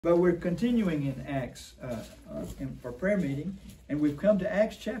But we're continuing in Acts for prayer meeting, and we've come to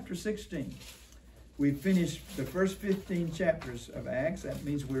Acts chapter 16. We've finished the first 15 chapters of Acts. That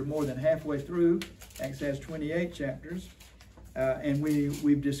means we're more than halfway through. Acts has 28 chapters. And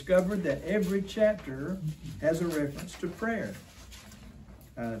we've discovered that every chapter has a reference to prayer.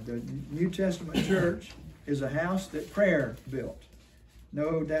 The New Testament church is a house that prayer built.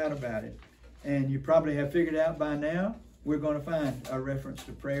 No doubt about it. And you probably have figured out by now, we're going to find a reference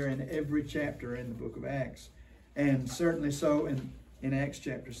to prayer in every chapter in the book of Acts. And certainly so in Acts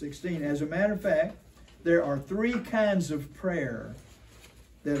chapter 16. As a matter of fact, there are three kinds of prayer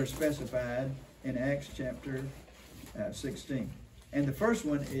that are specified in Acts chapter 16. And the first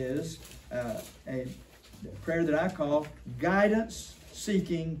one is a prayer that I call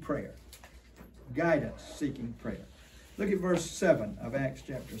guidance-seeking prayer. Guidance-seeking prayer. Look at verse 7 of Acts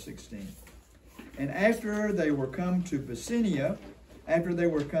chapter 16. And after they were come to Bithynia, after they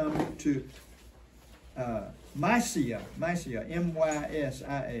were come to Mysia,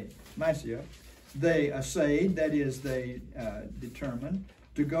 M-Y-S-I-A, Mysia, they essayed, that is, they determined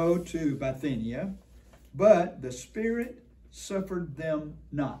to go to Bithynia, but the Spirit suffered them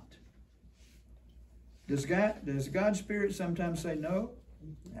not. Does God's Spirit sometimes say no?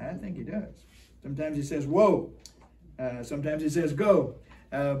 I think He does. Sometimes He says, whoa. Sometimes He says, go.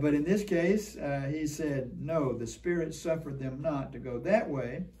 But in this case, He said, no, the Spirit suffered them not to go that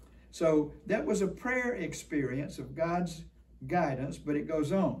way. So that was a prayer experience of God's guidance, but it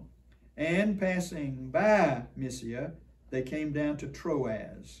goes on. And passing by Mysia, they came down to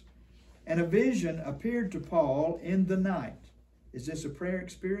Troas. And a vision appeared to Paul in the night. Is this a prayer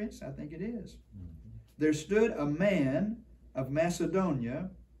experience? I think it is. There stood a man of Macedonia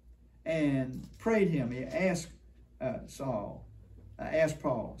and prayed him. He asked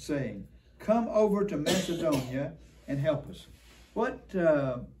Paul, saying, come over to Macedonia and help us. What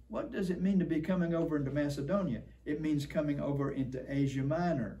does it mean to be coming over into Macedonia? It means coming over into Asia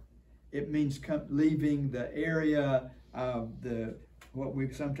Minor. It means leaving the area of what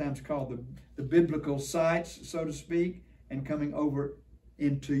we sometimes call the biblical sites, so to speak, and coming over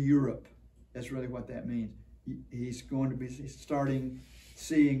into Europe. That's really what that means. He's going to be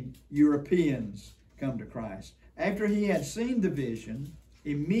seeing Europeans come to Christ. After he had seen the vision,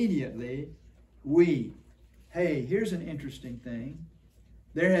 immediately here's an interesting thing.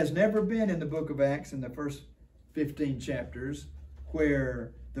 There has never been in the book of Acts, in the first 15 chapters,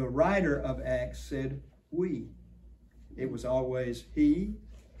 where the writer of Acts said we. It was always he,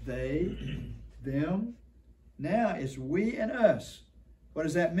 they, them. Now it's we and us. What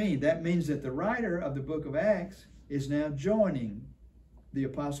does that mean? That means that the writer of the book of Acts is now joining the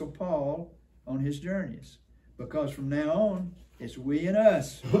Apostle Paul on his journeys. Because from now on, it's we and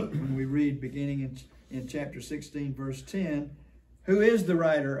us. When we read beginning in chapter 16, verse 10, who is the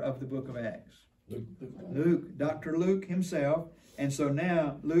writer of the book of Acts? Luke, Dr. Luke himself. And so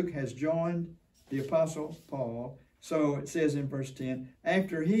now Luke has joined the Apostle Paul. So it says in verse 10,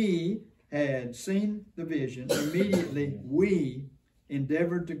 after he had seen the vision, immediately we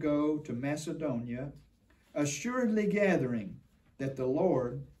endeavored to go to Macedonia, assuredly gathering that the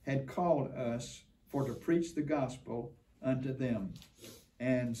Lord had called us for to preach the gospel unto them.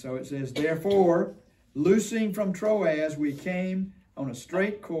 And so it says, therefore, loosing from Troas, we came on a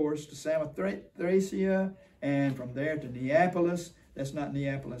straight course to Samothracia, and from there to Neapolis. That's not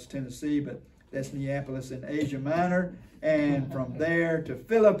Neapolis, Tennessee, but that's Neapolis in Asia Minor. And from there to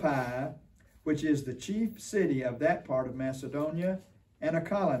Philippi, which is the chief city of that part of Macedonia, and a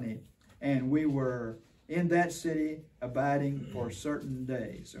colony. And we were in that city abiding for certain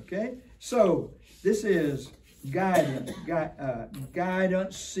days. Okay? So this is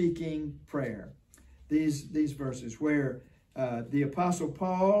guidance-seeking prayer. These verses where the Apostle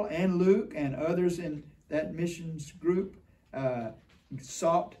Paul and Luke and others in that missions group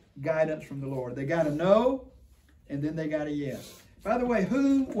sought guidance from the Lord. They got a no, and then they got a yes. By the way,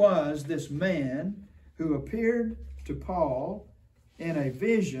 who was this man who appeared to Paul in a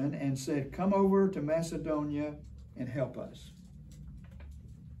vision and said, come over to Macedonia and help us?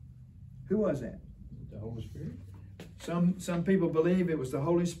 Who was that? The Holy Spirit. Some people believe it was the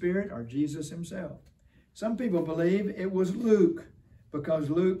Holy Spirit or Jesus himself. Some people believe it was Luke,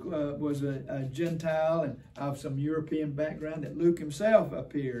 because Luke was a Gentile and of some European background, that Luke himself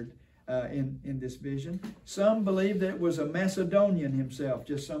appeared in this vision. Some believe that it was a Macedonian himself,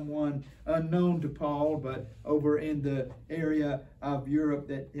 just someone unknown to Paul, but over in the area of Europe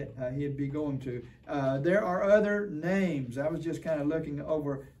that he'd be going to. There are other names. I was just kind of looking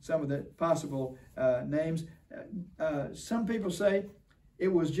over some of the possible names. Some people say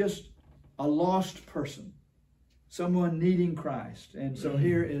it was just a lost person. someone needing Christ. And so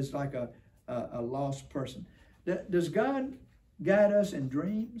here is like a lost person. Does God guide us in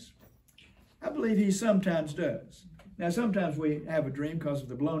dreams? I believe he sometimes does. Now, sometimes we have a dream because of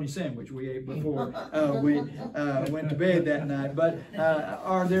the bologna sandwich we ate before we went to bed that night. But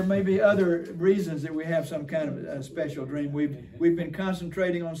or there may be other reasons that we have some kind of a special dream. We've been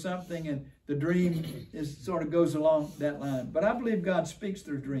concentrating on something, and the dream sort of goes along that line. But I believe God speaks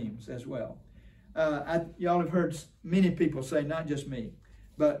through dreams as well. Y'all have heard many people say, not just me,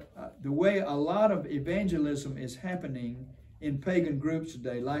 but the way a lot of evangelism is happening in pagan groups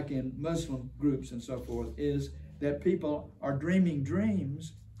today, like in Muslim groups and so forth, is that people are dreaming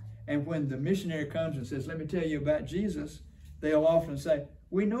dreams, and when the missionary comes and says, let me tell you about Jesus, they'll often say,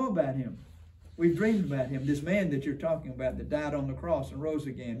 we know about him. We've dreamed about him. This man that you're talking about that died on the cross and rose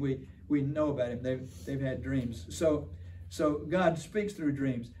again, we know about him. They've had dreams. So God speaks through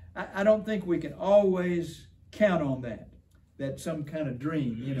dreams. I don't think we can always count on that some kind of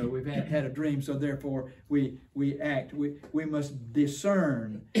dream. You know, we've had a dream, so therefore we act. We must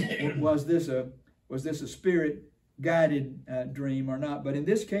discern, was this a spirit-guided dream or not? But in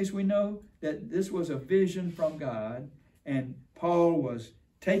this case, we know that this was a vision from God, and Paul was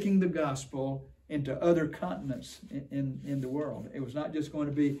taking the gospel into other continents in the world. It was not just going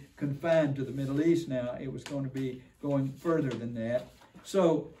to be confined to the Middle East now. It was going to be going further than that.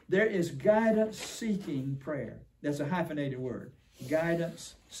 So there is guidance-seeking prayer. That's a hyphenated word.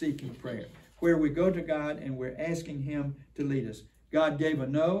 Guidance-seeking prayer, where we go to God and we're asking him to lead us. God gave a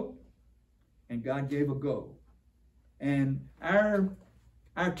no, and God gave a go. And our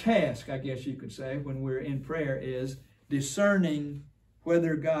task, I guess you could say, when we're in prayer is discerning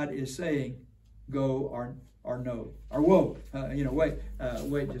whether God is saying go or no, or whoa,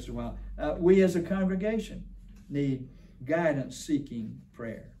 wait just a while. We as a congregation need guidance-seeking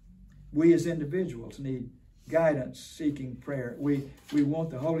prayer. We as individuals need guidance-seeking prayer. We want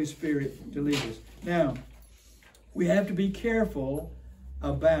the Holy Spirit to lead us. Now, we have to be careful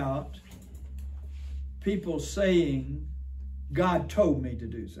about people saying, God told me to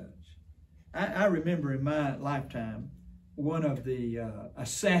do such. I remember in my lifetime, one of the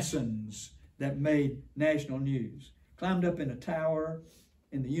assassins that made national news climbed up in a tower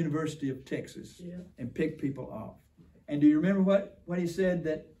in the University of Texas and picked people off. And do you remember what he said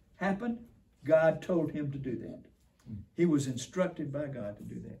that happened? God told him to do that. He was instructed by God to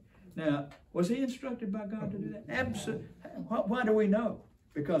do that. Now, was he instructed by God to do that? Absolutely. Why do we know?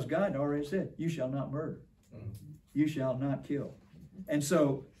 Because God already said, you shall not murder. You shall not kill. And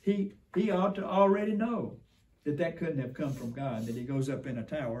so he ought to already know that couldn't have come from God, that he goes up in a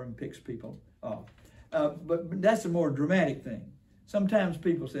tower and picks people off. But that's a more dramatic thing. Sometimes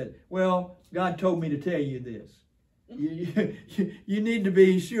people said, well, God told me to tell you this. You need to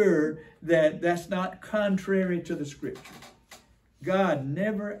be sure that that's not contrary to the Scripture. God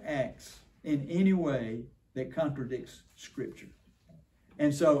never acts in any way that contradicts Scripture.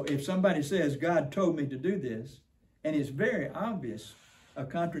 And so if somebody says, God told me to do this, and it's very obvious a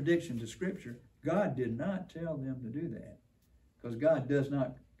contradiction to Scripture, God did not tell them to do that, because God does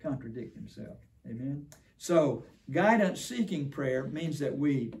not contradict himself. Amen? So guidance-seeking prayer means that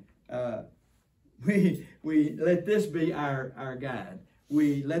we let this be our guide.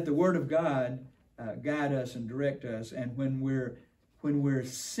 We let the Word of God guide us and direct us. And when we're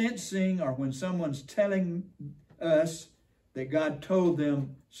sensing, or when someone's telling us that God told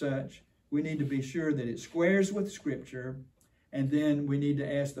them such, we need to be sure that it squares with Scripture. And then we need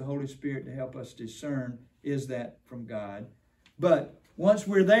to ask the Holy Spirit to help us discern, is that from God? But once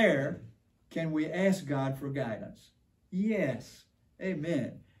we're there, can we ask God for guidance? Yes.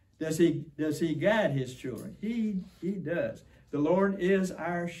 Amen. Does he guide his children? He does. The Lord is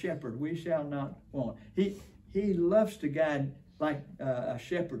our shepherd. We shall not want. He loves to guide like a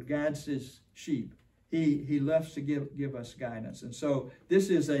shepherd guides his sheep. He loves to give us guidance. And so this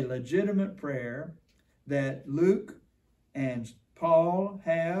is a legitimate prayer that Luke and Paul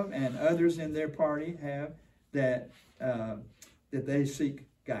have, and others in their party have, that they seek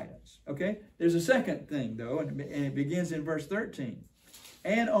guidance. Okay? There's a second thing, though, and it begins in verse 13.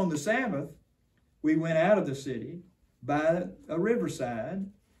 And on the Sabbath, we went out of the city by a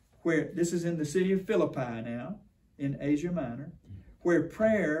riverside, where, this is in the city of Philippi now, in Asia Minor, where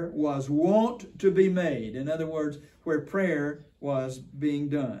prayer was wont to be made. In other words, where prayer was being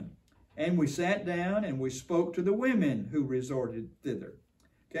done. And we sat down and we spoke to the women who resorted thither.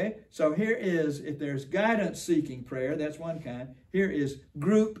 Okay, so here is, if there's guidance-seeking prayer, that's one kind. Here is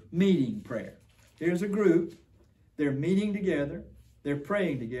group meeting prayer. Here's a group. They're meeting together. They're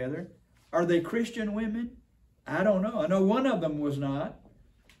praying together. Are they Christian women? I don't know. I know one of them was not,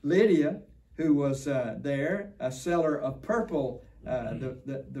 Lydia. who was there, a seller of purple,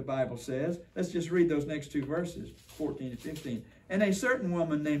 the Bible says. Let's just read those next two verses, 14 and 15. And a certain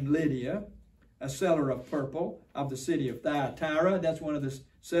woman named Lydia, a seller of purple of the city of Thyatira, that's one of the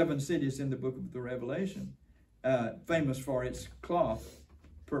 7 cities in the book of the Revelation, famous for its cloth,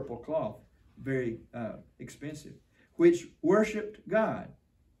 purple cloth, very expensive, which worshipped God.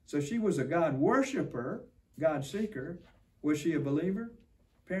 So she was a God worshiper, God seeker. Was she a believer?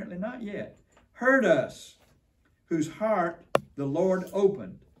 Apparently not yet. Heard us, whose heart the Lord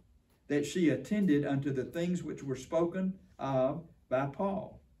opened, that she attended unto the things which were spoken of by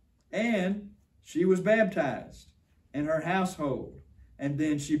Paul. And she was baptized, and her household. And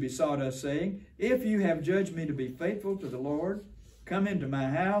then she besought us, saying, if you have judged me to be faithful to the Lord, come into my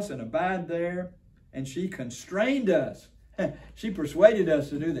house and abide there. And she constrained us. She persuaded us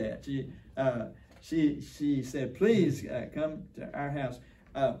to do that. She said, please come to our house.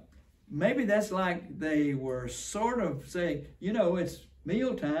 Maybe that's like they were sort of saying, you know, it's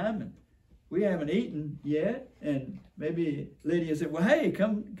mealtime and we haven't eaten yet. And maybe Lydia said, well, hey,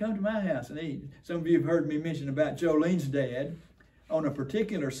 come to my house and eat. Some of you have heard me mention about Jolene's dad. On a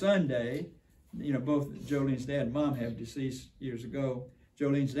particular Sunday, you know, both Jolene's dad and mom have deceased years ago.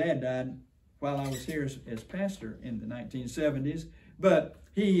 Jolene's dad died while I was here as pastor in the 1970s. But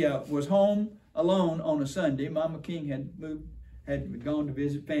he was home alone on a Sunday. Mama King had gone to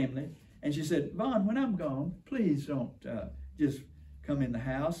visit family. And she said, Vaughn, when I'm gone, please don't just come in the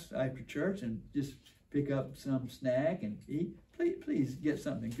house after church and just pick up some snack and eat. Please get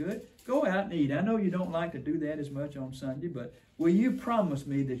something good. Go out and eat. I know you don't like to do that as much on Sunday, but will you promise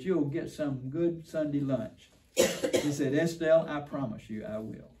me that you'll get some good Sunday lunch? He said, Estelle, I promise you I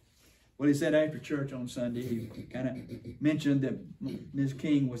will. Well, he said after church on Sunday, he kind of mentioned that Ms.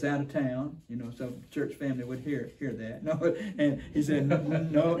 King was out of town, you know, so church family would hear that. No, and he said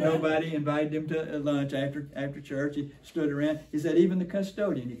nobody invited him to lunch after church. He stood around. He said even the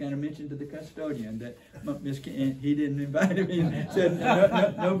custodian. He kind of mentioned to the custodian that Ms. King, he didn't invite him. He said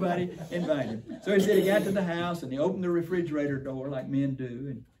nobody invited him. So he said he got to the house and he opened the refrigerator door like men do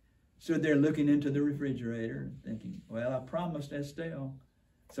and stood there looking into the refrigerator thinking, well, I promised Estelle.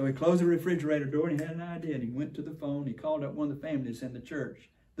 So he closed the refrigerator door and he had an idea. And he went to the phone. He called up one of the families in the church,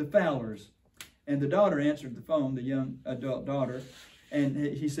 the Fowlers. And the daughter answered the phone, the young adult daughter. And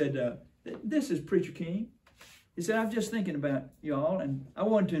he said, this is Preacher King. He said, I'm just thinking about y'all. And I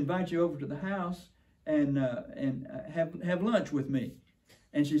wanted to invite you over to the house and have lunch with me.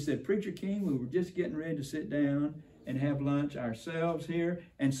 And she said, Preacher King, we were just getting ready to sit down and have lunch ourselves here.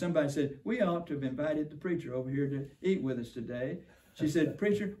 And somebody said, we ought to have invited the preacher over here to eat with us today. She said,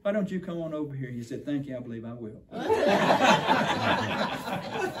 Preacher, why don't you come on over here? He said, thank you, I believe I will.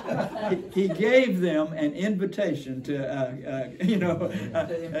 He gave them an invitation to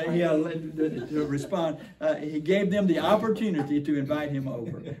respond. He gave them the opportunity to invite him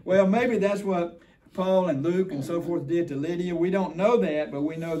over. Well, maybe that's what Paul and Luke and so forth did to Lydia. We don't know that, but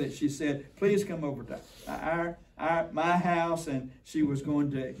we know that she said, please come over to my house, and she was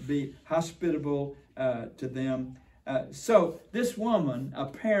going to be hospitable to them. So this woman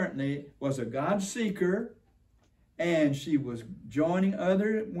apparently was a God seeker, and she was joining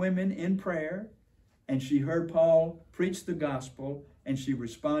other women in prayer, and she heard Paul preach the gospel, and she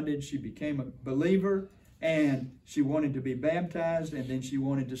responded. She became a believer, and she wanted to be baptized, and then she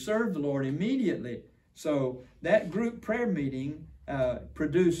wanted to serve the Lord immediately. So that group prayer meeting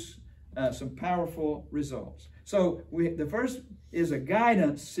produced some powerful results. So the first is a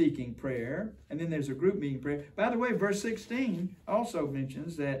guidance-seeking prayer, and then there's a group meeting prayer. By the way, verse 16 also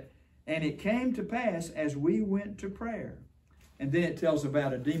mentions that, and it came to pass as we went to prayer. And then it tells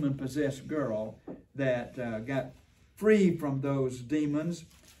about a demon-possessed girl that got free from those demons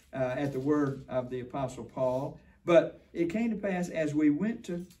at the word of the Apostle Paul. But it came to pass as we went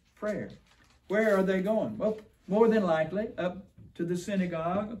to prayer. Where are they going? Well, more than likely up to the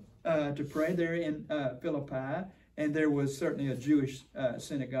synagogue to pray there in Philippi. And there was certainly a Jewish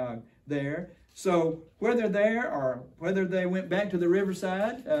synagogue there. So whether there or whether they went back to the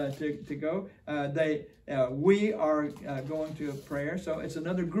riverside to go, we are going to a prayer. So it's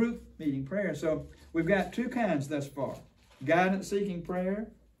another group meeting prayer. So we've got two kinds thus far: guidance-seeking prayer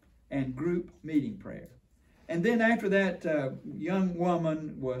and group meeting prayer. And then after that young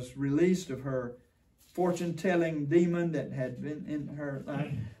woman was released of her fortune-telling demon that had been in her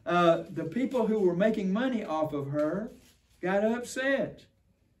life, the people who were making money off of her got upset.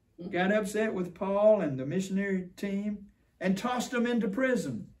 Got upset with Paul and the missionary team and tossed them into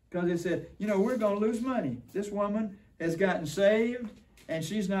prison because they said, you know, we're going to lose money. This woman has gotten saved and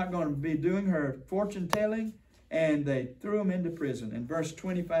she's not going to be doing her fortune-telling, and they threw them into prison. And verse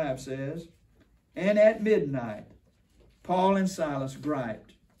 25 says, And at midnight, Paul and Silas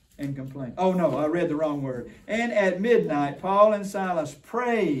griped and complained. Oh no, I read the wrong word. And at midnight, Paul and Silas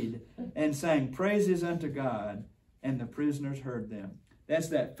prayed and sang praises unto God, and the prisoners heard them. That's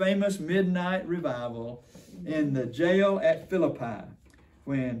that famous midnight revival in the jail at Philippi,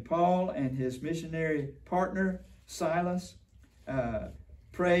 when Paul and his missionary partner, Silas,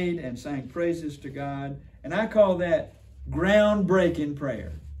 prayed and sang praises to God. And I call that groundbreaking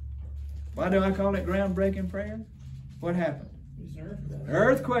prayer. Why do I call it groundbreaking prayer? What happened?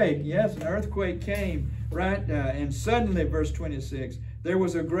 Earthquake. Yes, an earthquake came, right? And suddenly, verse 26, there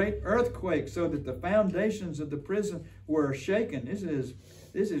was a great earthquake, so that the foundations of the prison were shaken. This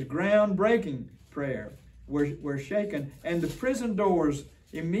is groundbreaking prayer. Were shaken, and the prison doors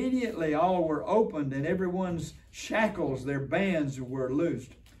immediately all were opened, and everyone's shackles, their bands, were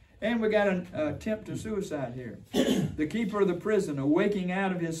loosed. And we got an attempt to suicide here. The keeper of the prison, awaking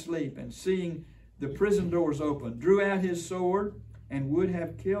out of his sleep and seeing the prison doors open, drew out his sword and would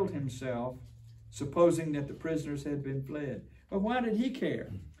have killed himself, supposing that the prisoners had been fled. But why did he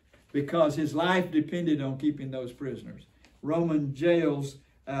care? Because his life depended on keeping those prisoners. Roman jails,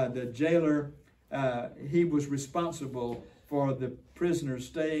 the jailer, he was responsible for the prisoners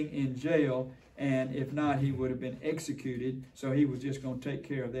staying in jail, and if not, he would have been executed. So he was just going to take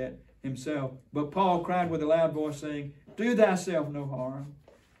care of that himself. But Paul cried with a loud voice, saying, "Do thyself no harm."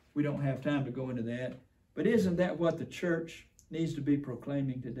 We don't have time to go into that. But isn't that what the church needs to be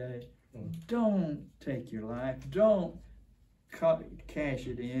proclaiming today? Don't take your life. Don't cash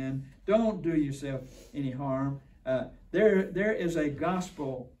it in. Don't do yourself any harm. There is a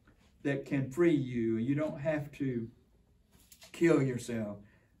gospel that can free you. You don't have to kill yourself.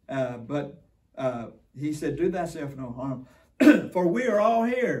 But he said, "Do thyself no harm, for we are all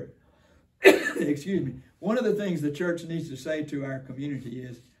here." Excuse me. One of the things the church needs to say to our community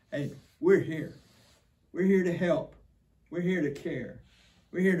is, hey, we're here. We're here to help. We're here to care.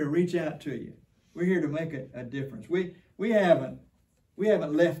 We're here to reach out to you. We're here to make a difference. We haven't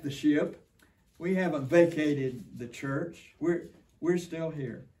left the ship. We haven't vacated the church. We're still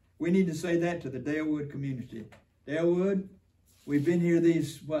here. We need to say that to the Dalewood community. Dalewood, we've been here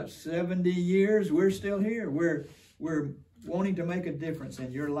these 70 years. We're still here. We're wanting to make a difference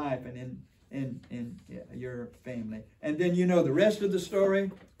in your life and in your family. And then you know the rest of the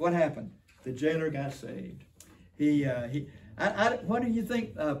story. What happened? The jailer got saved. What do you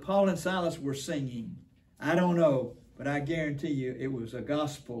think Paul and Silas were singing? I don't know, but I guarantee you it was a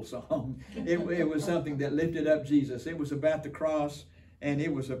gospel song. It was something that lifted up Jesus. It was about the cross, and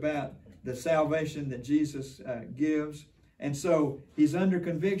it was about the salvation that Jesus gives. And so he's under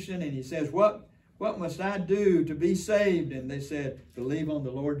conviction, and he says, what must I do to be saved? And they said, believe on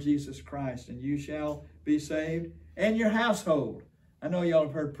the Lord Jesus Christ, and you shall be saved, and your household. I know y'all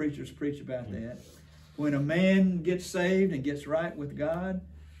have heard preachers preach about that. When a man gets saved and gets right with God,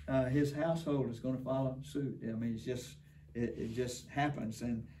 his household is going to follow suit. I mean, it just happens.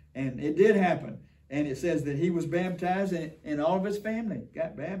 And it did happen. And it says that he was baptized, and all of his family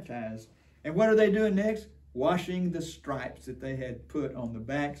got baptized. And what are they doing next? Washing the stripes that they had put on the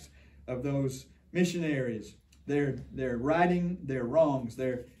backs of those missionaries. They're righting their wrongs.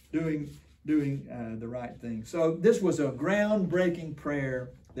 They're doing the right thing. So this was a groundbreaking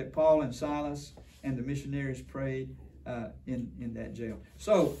prayer that Paul and Silas and the missionaries prayed in that jail.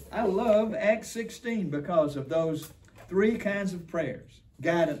 So I love Acts 16 because of those three kinds of prayers: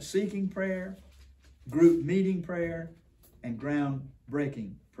 guidance-seeking prayer, group meeting prayer, and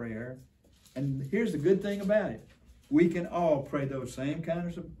groundbreaking prayer. And here's the good thing about it. We can all pray those same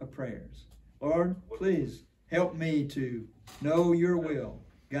kinds of prayers. Lord, please help me to know your will.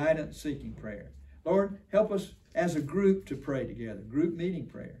 Guidance-seeking prayer. Lord, help us as a group to pray together. Group meeting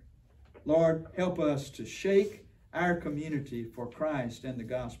prayer. Lord, help us to shake our community for Christ and the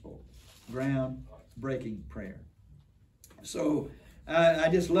gospel. Ground-breaking prayer. So I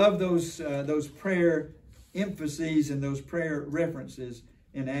just love those prayer emphases and those prayer references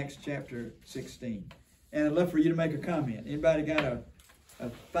in Acts chapter 16. And I'd love for you to make a comment. Anybody got a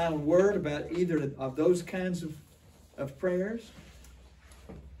final word about either of those kinds of prayers?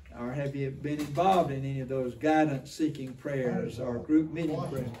 Or have you been involved in any of those guidance-seeking prayers or group meeting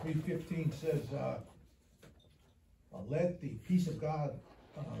prayers? 3:15 says, let the peace of God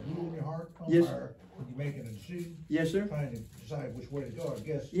rule in your heart when you're making a decision. Yes, sir. Trying to decide which way to go, I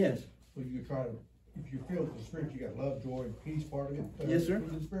guess. Yes. So you try to, if you're filled with the Spirit, you got love, joy, and peace part of it. Yes, sir.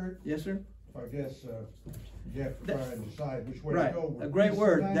 Through the Spirit. Yes, sir. I guess you have to try and decide which way right. to go. A great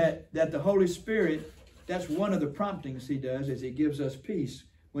word, that the Holy Spirit, that's one of the promptings he does, is he gives us peace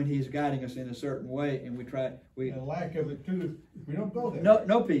when He's guiding us in a certain way, and and lack of it too, if we don't go there.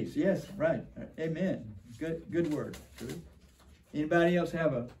 No peace. Yes, right. Amen. Good word. Anybody else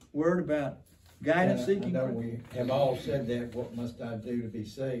have a word about guidance seeking? I know we have all said that. What must I do to be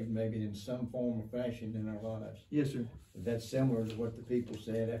saved? Maybe in some form or fashion in our lives. Yes, sir. That's similar to what the people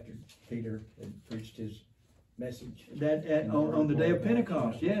said after Peter had preached his message. On the day of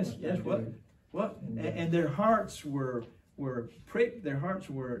Pentecost. Yes. What? And their hearts were pricked. Their hearts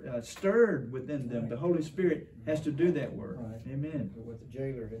were stirred within them. The Holy Spirit has to do that work. Right. Amen. What the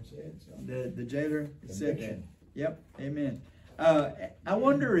jailer had said. So. The jailer said that. Yep. Amen. I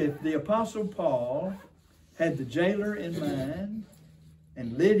wonder if the Apostle Paul had the jailer in mind,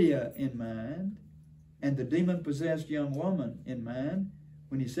 and Lydia in mind, and the demon-possessed young woman in mind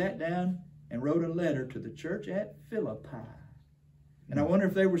when he sat down and wrote a letter to the church at Philippi. And I wonder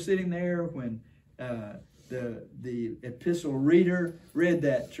if they were sitting there when the epistle reader read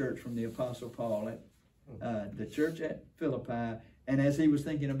that church from the Apostle Paul at the church at Philippi. And as he was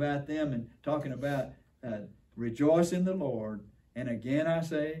thinking about them and talking about rejoice in the Lord, and again I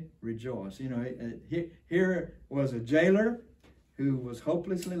say rejoice. You know, here was a jailer who was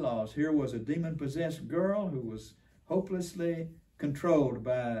hopelessly lost. Here was a demon-possessed girl who was hopelessly controlled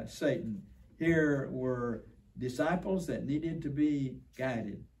by Satan. Here were disciples that needed to be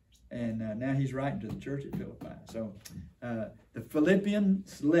guided. And now he's writing to the church at Philippi. So the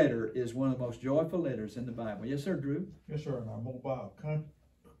Philippians letter is one of the most joyful letters in the Bible. Yes, sir, Drew? Yes, sir. In our mobile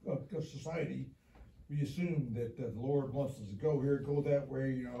society, we assume that the Lord wants us to go here, go that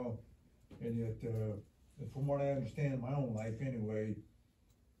way, you know, and yet, from what I understand in my own life anyway,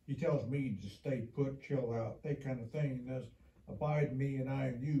 He tells me to stay put, chill out, that kind of thing. And that's abide in me and I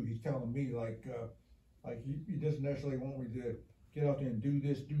in you. He's telling me like he doesn't necessarily want me to get out there and do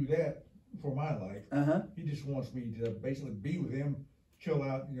this, do that for my life. He just wants me to basically be with Him, chill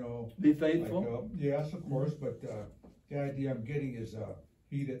out, you know. Be faithful. Like, yes, of course, but the idea I'm getting is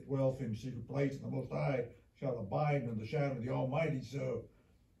he that dwelleth in the secret place of the Most High shall abide under the shadow of the Almighty. So,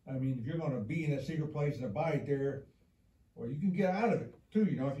 I mean, if you're going to be in that secret place and abide there, well, you can get out of it too.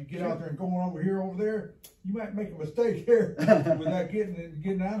 You know, if you get out there and going over here, over there, you might make a mistake here without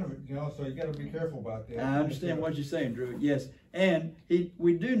getting out of it. You know, so you got to be careful about that. I understand what you're saying, Drew. Yes, and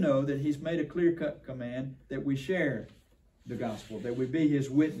we do know that He's made a clear-cut command that we share the gospel, that we be His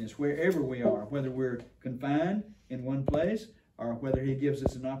witness wherever we are, whether we're confined in one place or whether He gives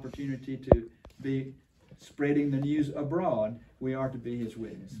us an opportunity to be spreading the news abroad. We are to be His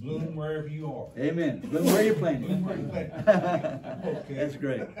witness. Bloom wherever you are. Amen. Bloom where you're planted. Bloom where you're planted. Okay. That's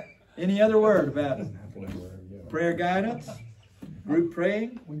great. Any other word about prayer guidance, group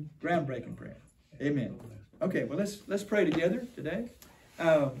praying, groundbreaking prayer? Amen. Okay, well let's pray together today.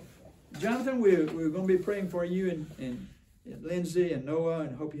 Jonathan, we're going to be praying for you and Lindsay and Noah,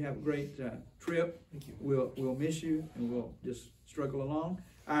 and hope you have a great trip. Thank you. We'll miss you, and we'll just struggle along.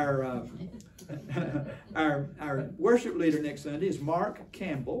 Our worship leader next Sunday is Mark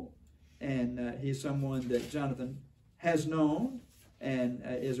Campbell, and he's someone that Jonathan has known and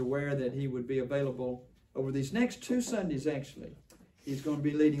is aware that he would be available over these next 2 Sundays. Actually, he's going to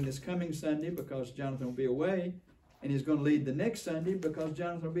be leading this coming Sunday because Jonathan will be away, and he's going to lead the next Sunday because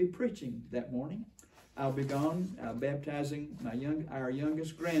Jonathan will be preaching that morning. I'll be gone baptizing our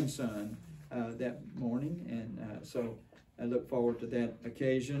youngest grandson that morning, and so I look forward to that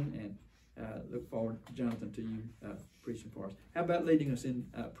occasion, and look forward, Jonathan, to you preaching for us. How about leading us in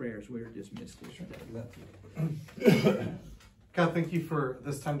prayers? We're dismissed. God, thank you for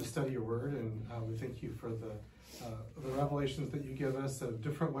this time to study your word, and we thank you for the revelations that you give us of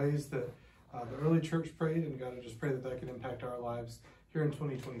different ways that the early church prayed, and God, I just pray that can impact our lives here in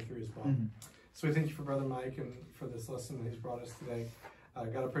 2023 as well. Mm-hmm. So we thank you for Brother Mike and for this lesson that he's brought us today.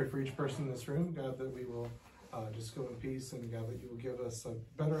 God, I pray for each person in this room, God, that we will just go in peace, and God, that you will give us a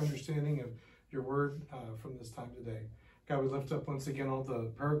better understanding of your word from this time today. God, we lift up once again all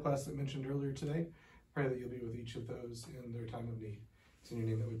the prayer requests that mentioned earlier today. Pray that you'll be with each of those in their time of need. It's in your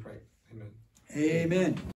name that we pray. Amen. Amen.